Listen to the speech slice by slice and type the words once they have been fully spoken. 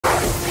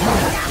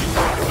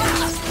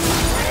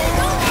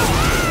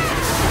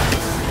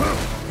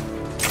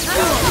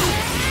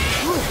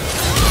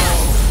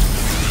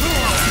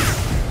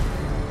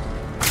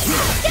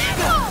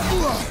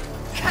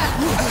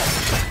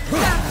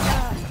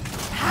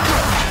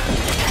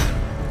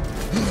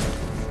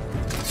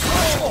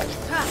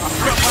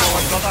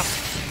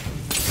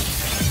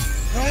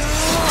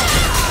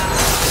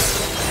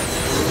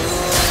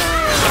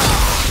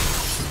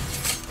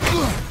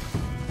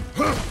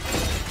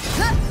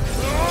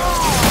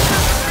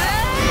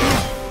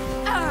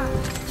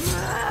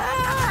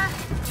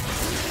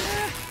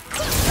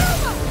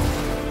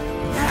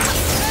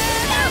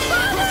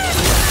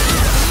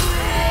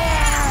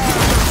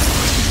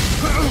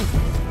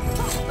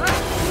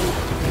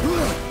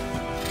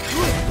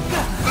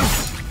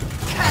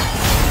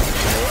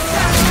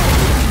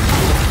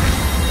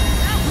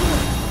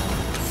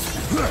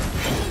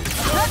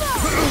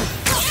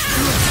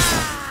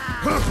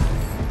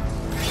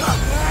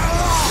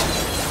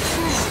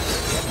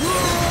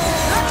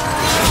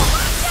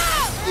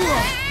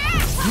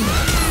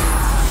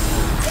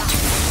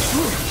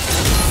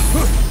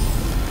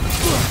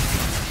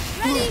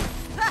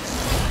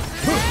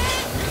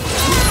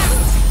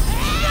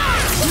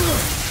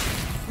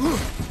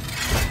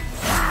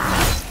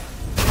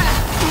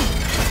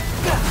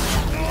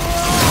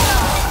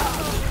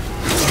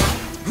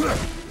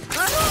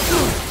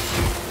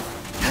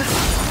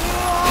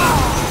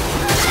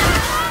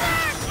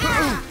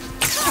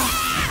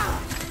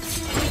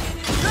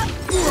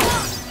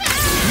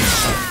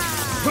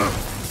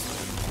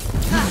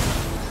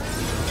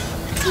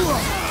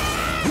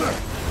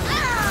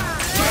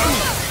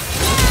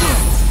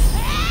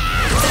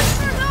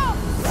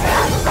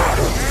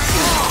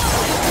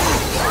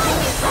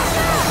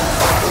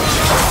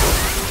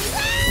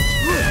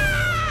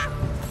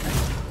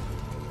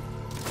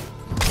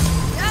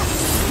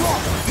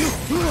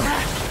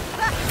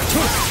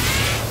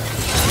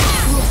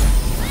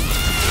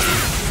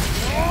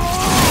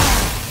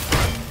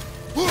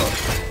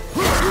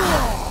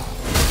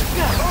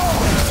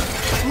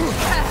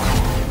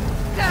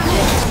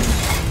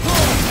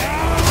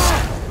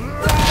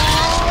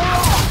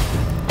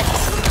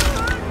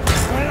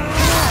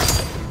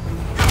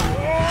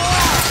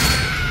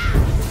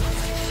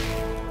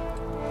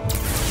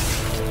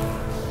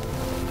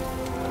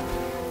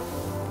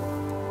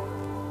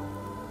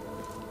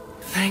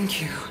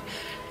Thank you.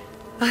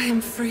 I am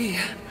free.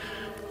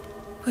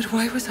 But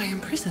why was I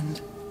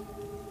imprisoned?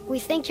 We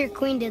think your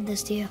queen did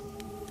this to you.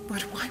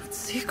 But why would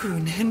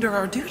Sigrun hinder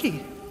our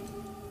duty?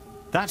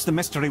 That's the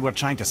mystery we're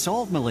trying to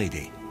solve,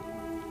 milady.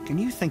 Can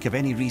you think of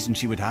any reason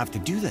she would have to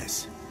do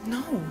this?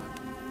 No.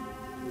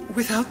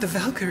 Without the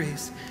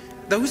Valkyries,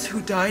 those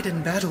who died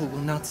in battle will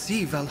not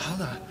see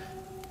Valhalla.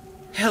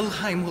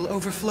 Helheim will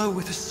overflow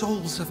with the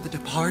souls of the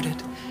departed,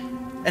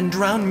 and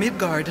drown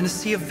Midgard in a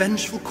sea of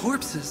vengeful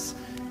corpses.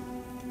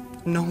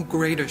 No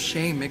greater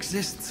shame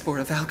exists for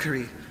a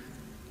Valkyrie.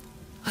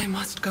 I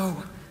must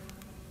go.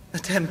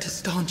 Attempt to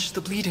staunch the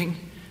bleeding.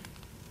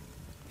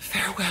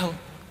 Farewell.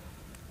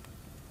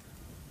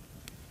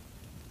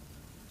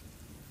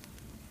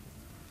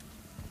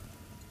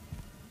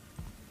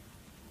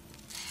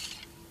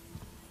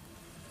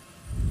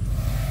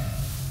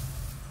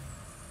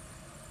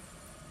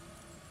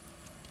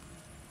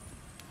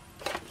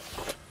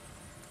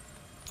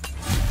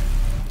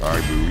 I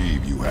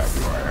believe you have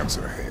your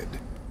answer, Head.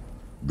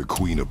 The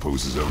Queen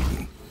opposes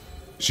Odin.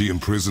 She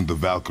imprisoned the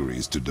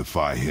Valkyries to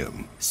defy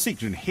him.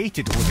 Sigrun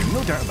hated Odin,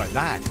 no doubt about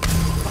that.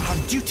 But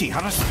her duty,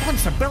 her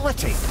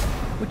responsibility.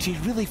 Would she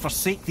really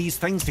forsake these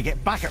things to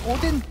get back at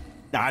Odin?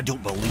 I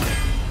don't believe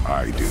it.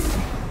 I do.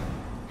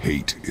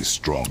 Hate is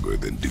stronger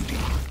than duty.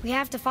 We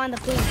have to find the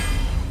queen.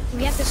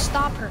 We have to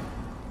stop her.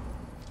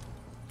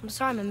 I'm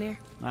sorry, Mimir.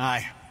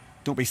 Aye.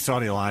 Don't be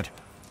sorry, lad.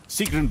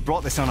 Sigrun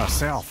brought this on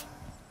herself.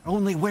 I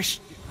only wish...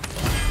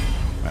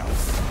 Well,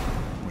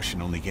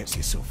 wishing only gets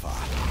you so far.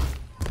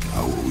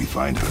 How will we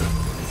find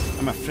her?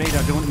 I'm afraid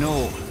I don't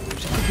know.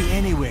 She could be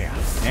anywhere,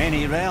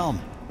 any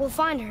realm. We'll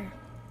find her.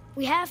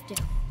 We have to.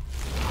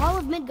 All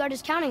of Midgard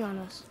is counting on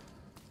us.